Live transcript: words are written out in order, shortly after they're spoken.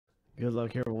Good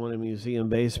luck, everyone, in Museum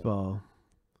Baseball.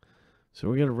 So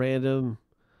we're going to random.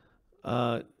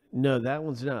 No, that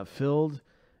one's not filled.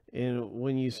 And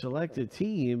when you select a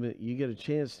team, you get a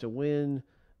chance to win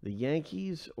the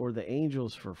Yankees or the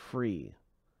Angels for free.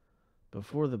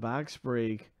 Before the box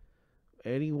break,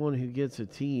 anyone who gets a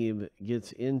team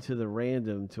gets into the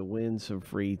random to win some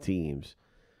free teams.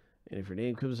 And if your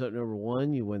name comes up number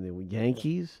 1, you win the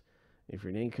Yankees. If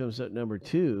your name comes up number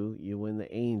 2, you win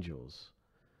the Angels.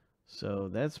 So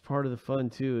that's part of the fun,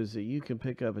 too, is that you can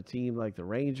pick up a team like the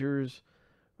Rangers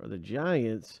or the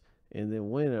Giants and then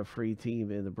win a free team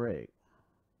in the break.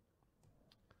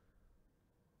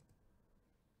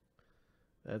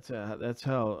 That's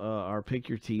how our pick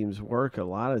your teams work a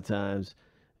lot of times,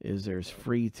 is there's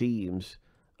free teams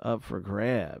up for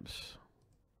grabs.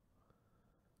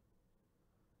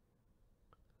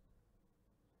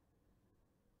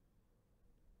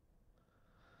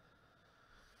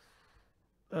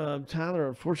 Tyler,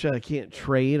 unfortunately, I can't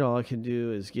trade. All I can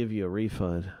do is give you a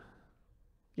refund.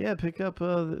 Yeah, pick up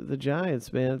the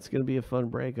Giants, man. It's going to be a fun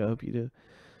break. I hope you do.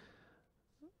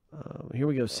 Here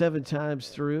we go. 7 times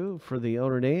through for the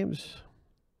owner names.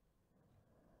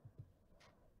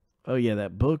 Oh, yeah,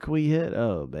 that book we hit.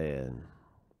 Oh, man.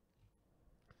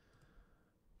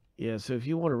 Yeah, so if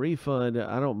you want a refund,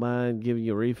 I don't mind giving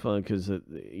you a refund because,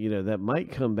 that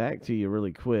might come back to you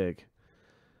really quick.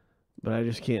 But I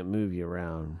just can't move you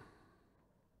around.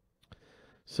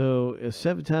 So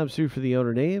 7 times through for the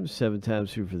owner names, 7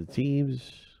 times through for the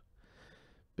teams.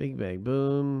 Bing, bang,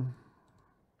 boom.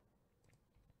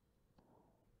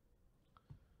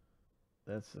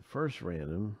 That's the first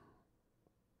random.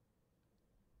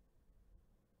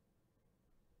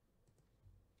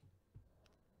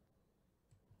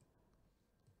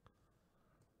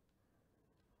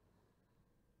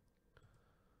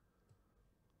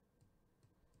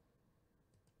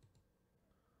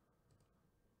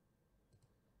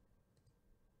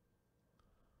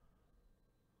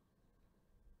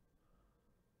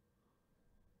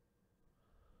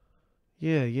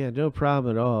 Yeah, no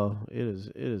problem at all. It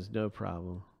is no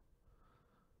problem.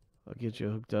 I'll get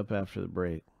you hooked up after the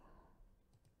break.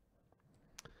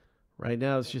 Right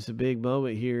now, it's just a big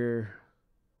moment here.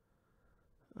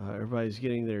 Everybody's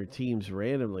getting their teams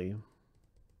randomly.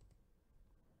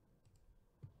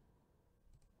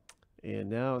 And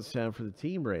now it's time for the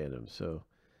team random. So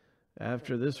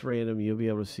after this random, you'll be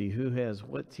able to see who has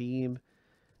what team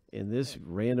in this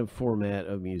random format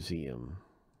of museum.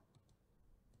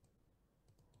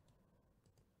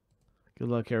 Good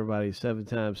luck, everybody. 7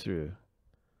 times through.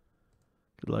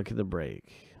 Good luck in the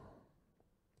break.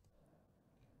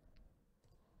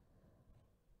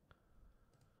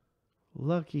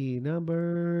 Lucky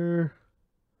number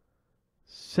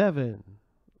 7.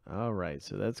 All right,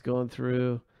 so that's going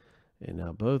through. And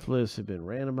now both lists have been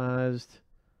randomized.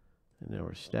 And now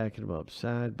we're stacking them up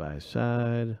side by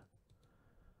side.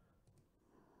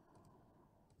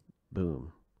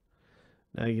 Boom.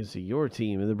 Now you can see your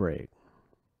team in the break.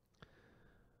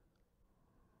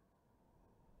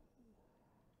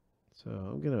 So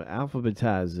I'm going to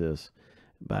alphabetize this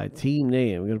by team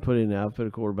name. I'm going to put it in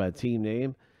alphabetical order by team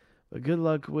name. But good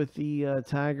luck with the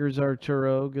Tigers,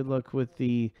 Arturo. Good luck with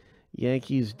the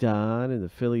Yankees, Don, and the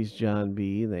Phillies, John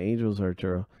B., and the Angels,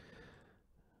 Arturo.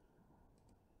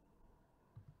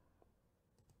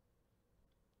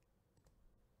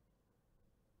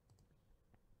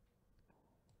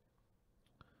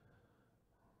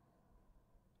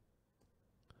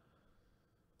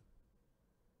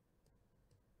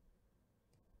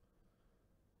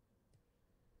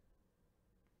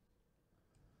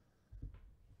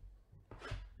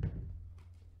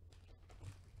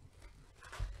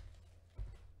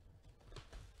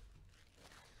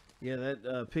 Yeah,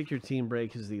 that pick your team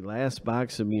break is the last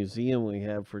box of museum we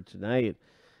have for tonight.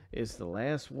 It's the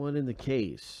last one in the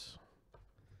case.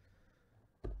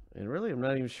 And really, I'm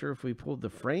not even sure if we pulled the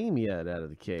frame yet out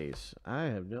of the case. I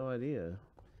have no idea.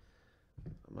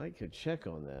 I might could check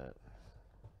on that.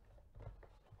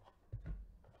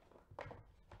 I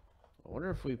wonder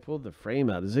if we pulled the frame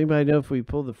out. Does anybody know if we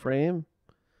pulled the frame?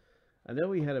 I know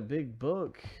we had a big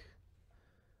book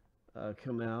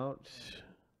come out.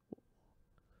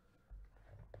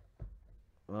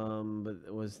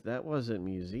 But that wasn't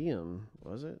museum,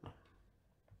 was it?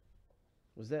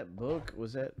 Was that book?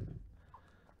 Was that?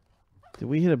 Did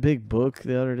we hit a big book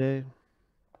the other day?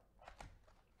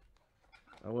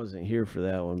 I wasn't here for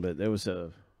that one, but there was I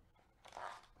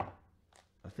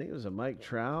think it was a Mike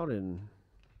Trout and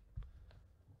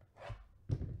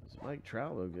Mike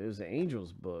Trout looked good. It was the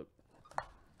Angels book.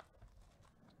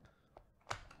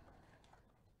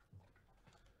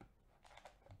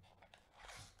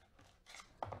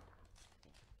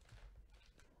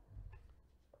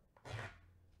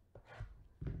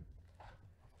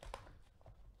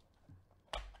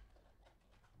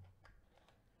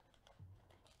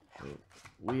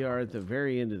 We are at the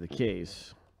very end of the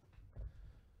case.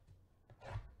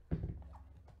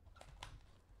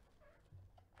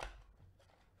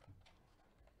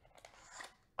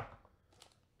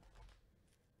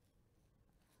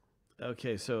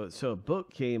 Okay, so a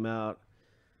book came out,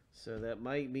 so that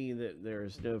might mean that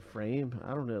there's no frame.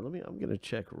 I don't know. I'm gonna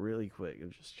check really quick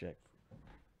and just check.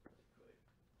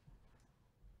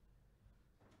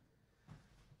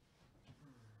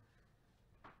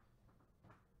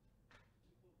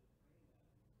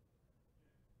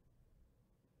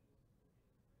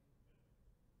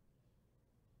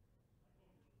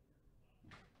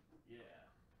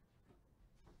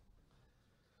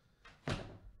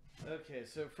 Okay,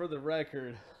 so for the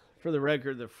record,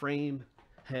 the frame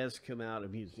has come out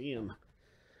of museum,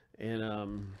 and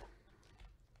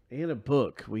a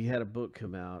book. We had a book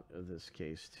come out of this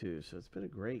case too, so it's been a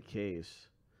great case.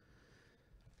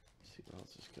 Let's see what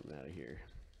else is coming out of here.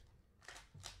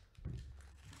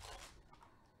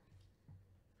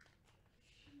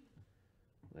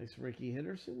 Nice Ricky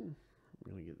Henderson.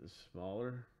 I'm gonna get this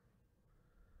smaller.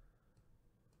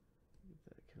 Get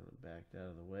that kind of backed out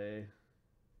of the way.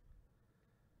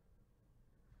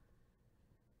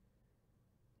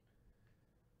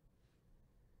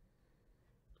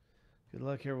 Good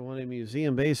luck, everyone, in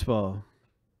museum baseball.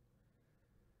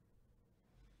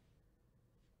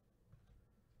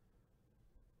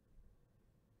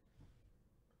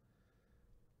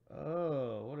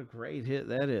 Oh, what a great hit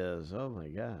that is. Oh, my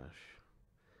gosh.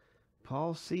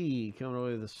 Paul C. coming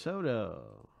away with a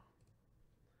Soto.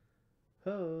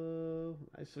 Oh,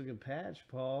 nice looking patch,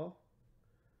 Paul.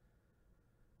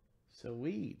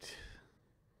 Sweet.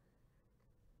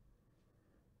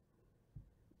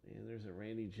 And there's a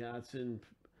Randy Johnson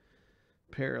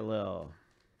parallel.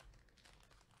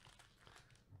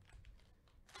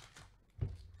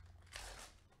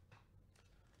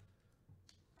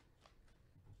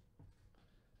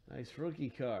 Nice rookie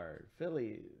card.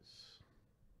 Phillies.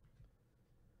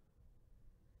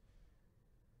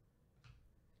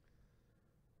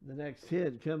 The next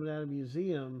hit coming out of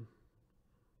museum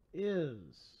is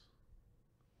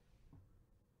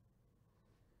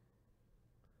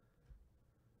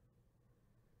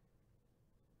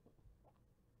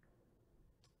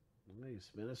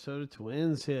nice Minnesota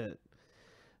Twins hit.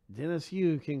 Dennis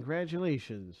Yu,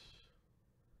 congratulations.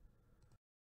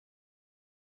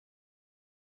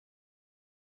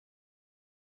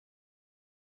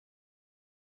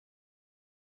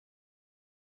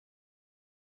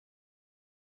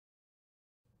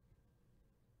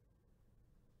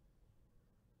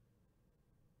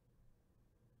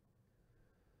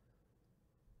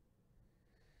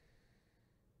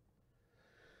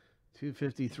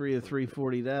 .253 of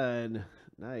 349.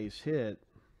 Nice hit.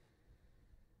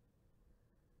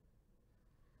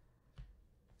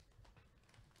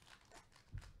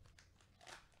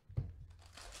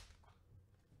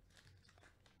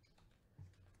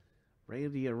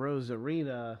 Randy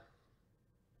Arozarena.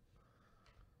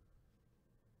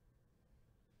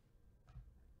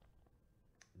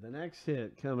 The next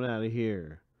hit coming out of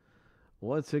here.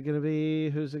 What's it going to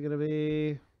be? Who's it going to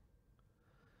be?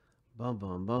 Bum,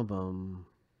 bum, bum, bum.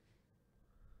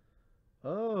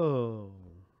 Oh.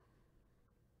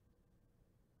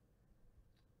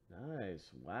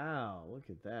 Nice. Wow. Look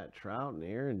at that. Trout and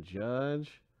Aaron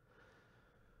Judge.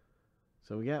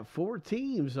 So we got 4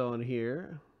 teams on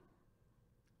here.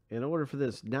 In order for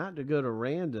this not to go to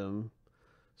random,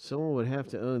 someone would have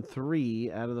to own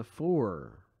 3 out of the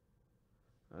 4.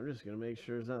 I'm just going to make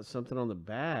sure there's not something on the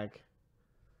back.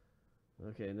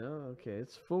 Okay, no. Okay,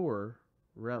 it's 4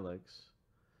 relics.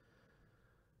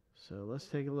 So let's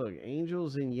take a look.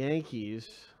 Angels and Yankees.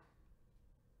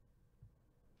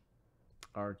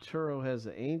 Arturo has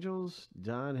the Angels.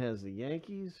 Don has the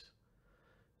Yankees.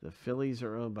 The Phillies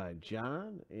are owned by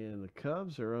John. And the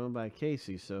Cubs are owned by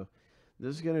Casey. So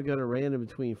this is going to go to random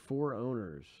between 4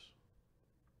 owners.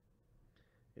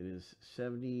 It is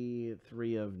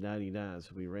 73 of 99. So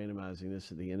we'll be randomizing this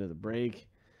at the end of the break.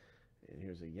 And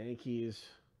here's the Yankees.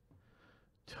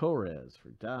 Torres for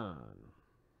Don.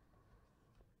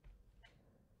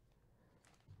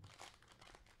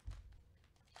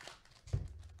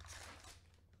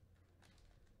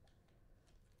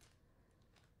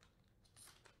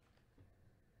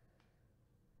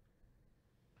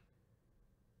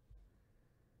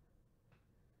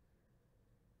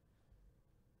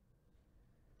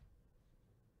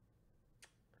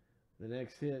 The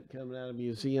next hit coming out of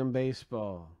museum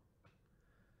baseball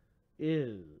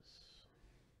is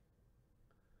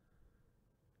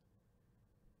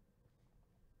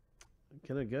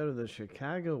going to go to the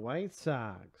Chicago White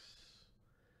Sox.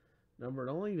 Numbered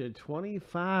only to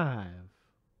 25.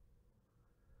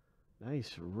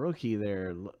 Nice rookie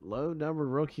there. Low number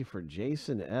rookie for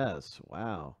Jason S.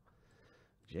 Wow.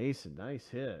 Jason, nice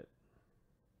hit.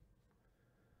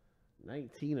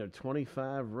 19 of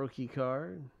 25 rookie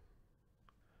card.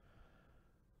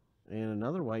 And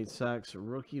another White Sox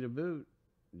rookie to boot.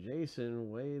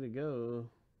 Jason, way to go.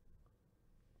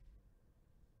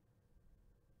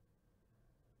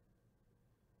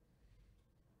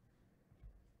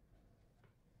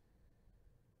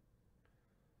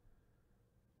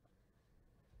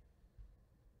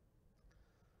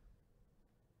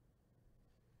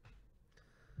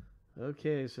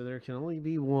 Okay, so there can only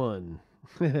be one.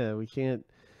 we can't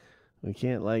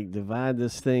like divide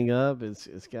this thing up.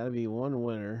 It's got to be one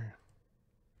winner.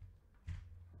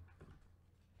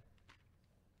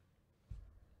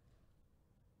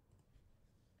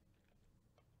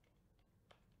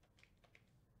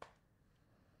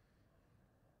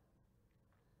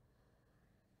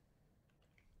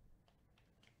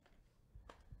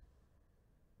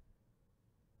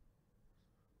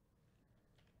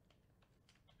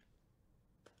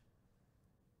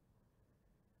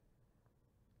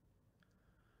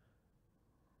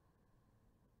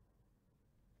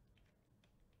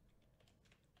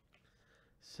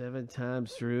 Seven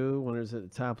times through. Winners at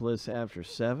the top list after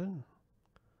 7.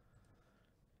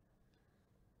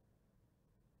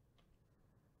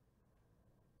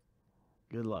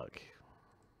 Good luck.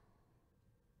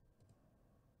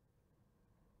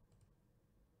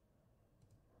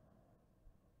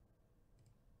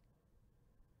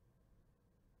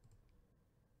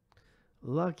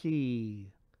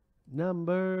 Lucky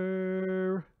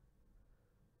number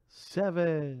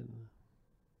 7.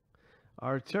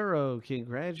 Arturo,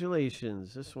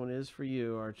 congratulations. This one is for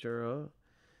you, Arturo.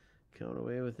 Coming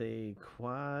away with a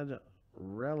quad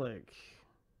relic.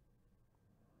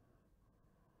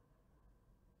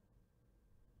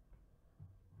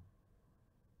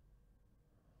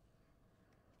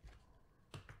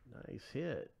 Nice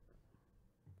hit.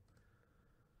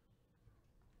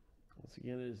 Once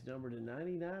again, it is numbered to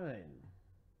 99.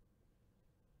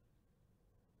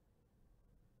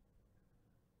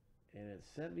 And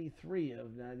it's 73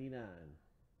 of 99.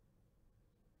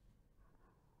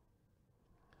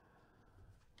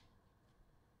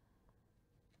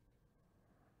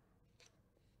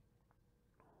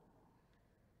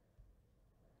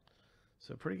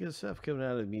 So pretty good stuff coming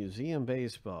out of Museum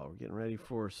Baseball. We're getting ready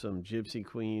for some Gypsy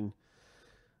Queen.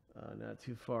 Not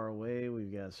too far away.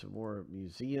 We've got some more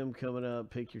Museum coming up.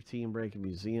 Pick your team. Breaking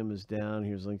Museum is down.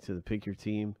 Here's a link to the Pick Your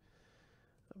Team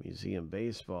Museum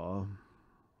Baseball.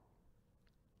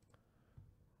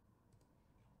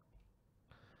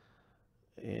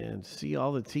 And see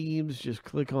all the teams, just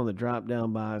click on the drop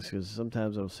down box, because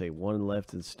sometimes it'll say one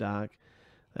left in stock.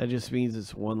 That just means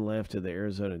it's one left of the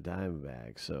Arizona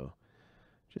Diamondbacks. So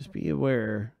just be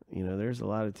aware, you know, there's a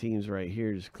lot of teams right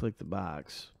here. Just click the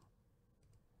box.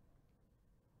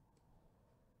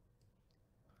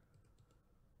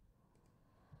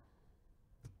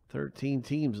 $13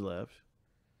 teams left.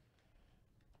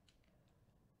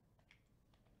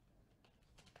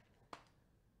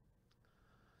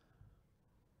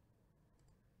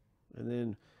 And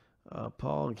then,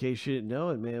 Paul, in case you didn't know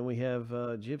it, man, we have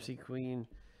Gypsy Queen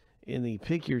in the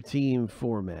Pick Your Team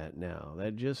format now.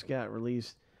 That just got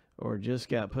released, or just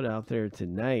got put out there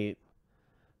tonight,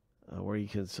 where you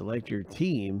can select your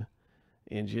team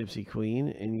in Gypsy Queen,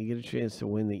 and you get a chance to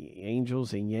win the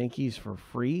Angels and Yankees for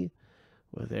free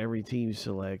with every team you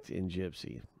select in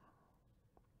Gypsy.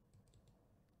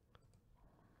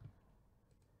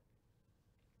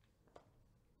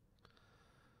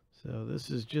 So this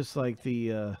is just like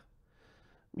the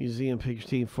Museum Pick Your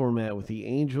Team format with the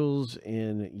Angels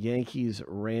and Yankees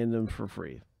random for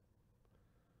free.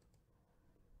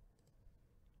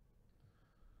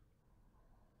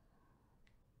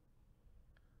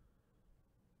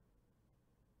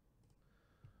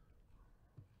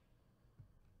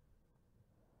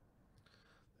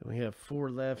 And we have 4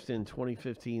 left in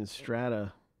 2015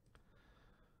 Strata.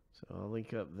 So I'll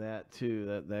link up that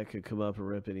too. That could come up and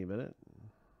rip any minute.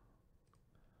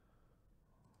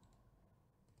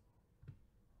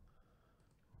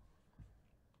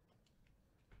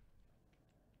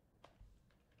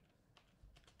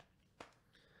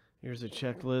 Here's a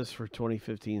checklist for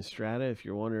 2015 Strata. If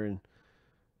you're wondering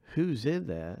who's in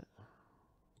that,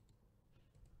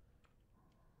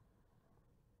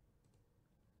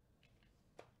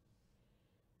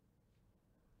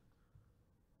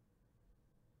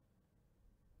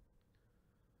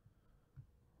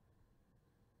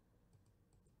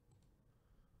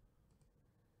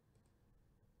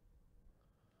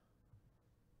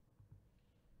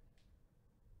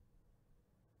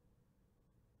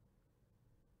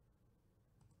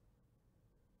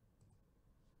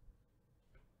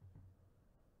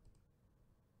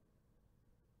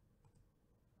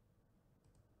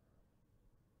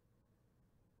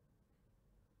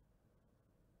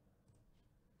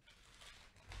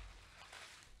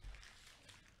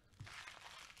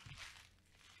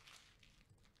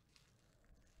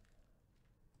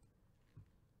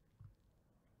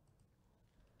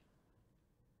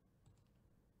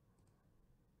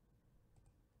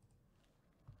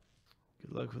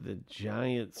 luck with the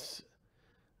Giants.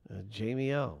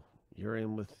 Jamie L., you're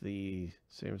in with the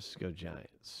San Francisco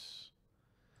Giants.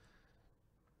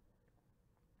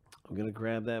 I'm going to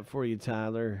grab that for you,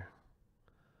 Tyler,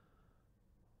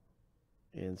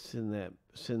 and send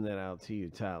that out to you,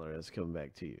 Tyler. That's coming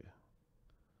back to you.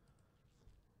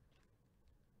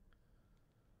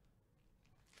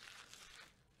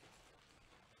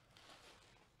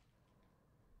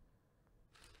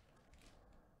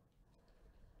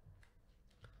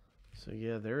 So,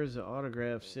 yeah, there is an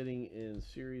autograph sitting in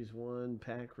Series 1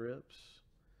 pack rips.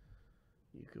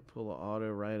 You could pull an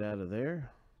auto right out of there.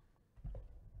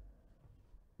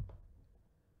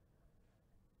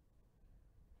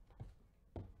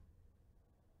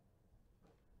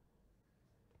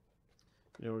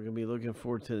 You know, we're going to be looking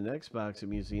forward to the next box of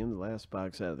Museum, the last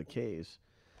box out of the case,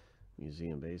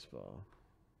 Museum Baseball.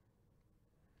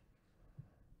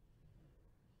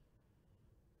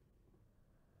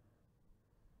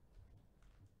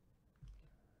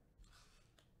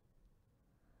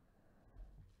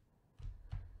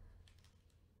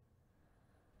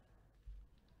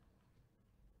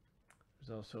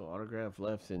 There's also autograph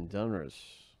left in Dunras.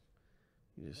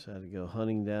 You just had to go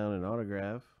hunting down an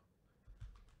autograph.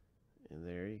 And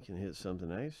there you can hit something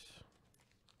nice.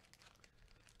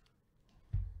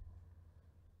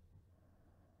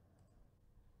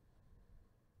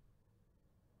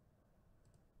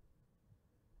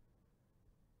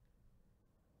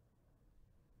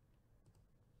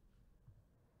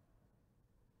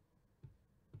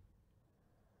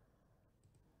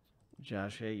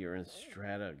 Josh, hey, you're in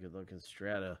Strata. Good looking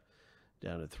Strata.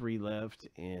 Down to 3 left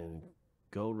and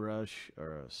Gold Rush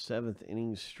or a 7th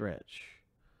inning stretch.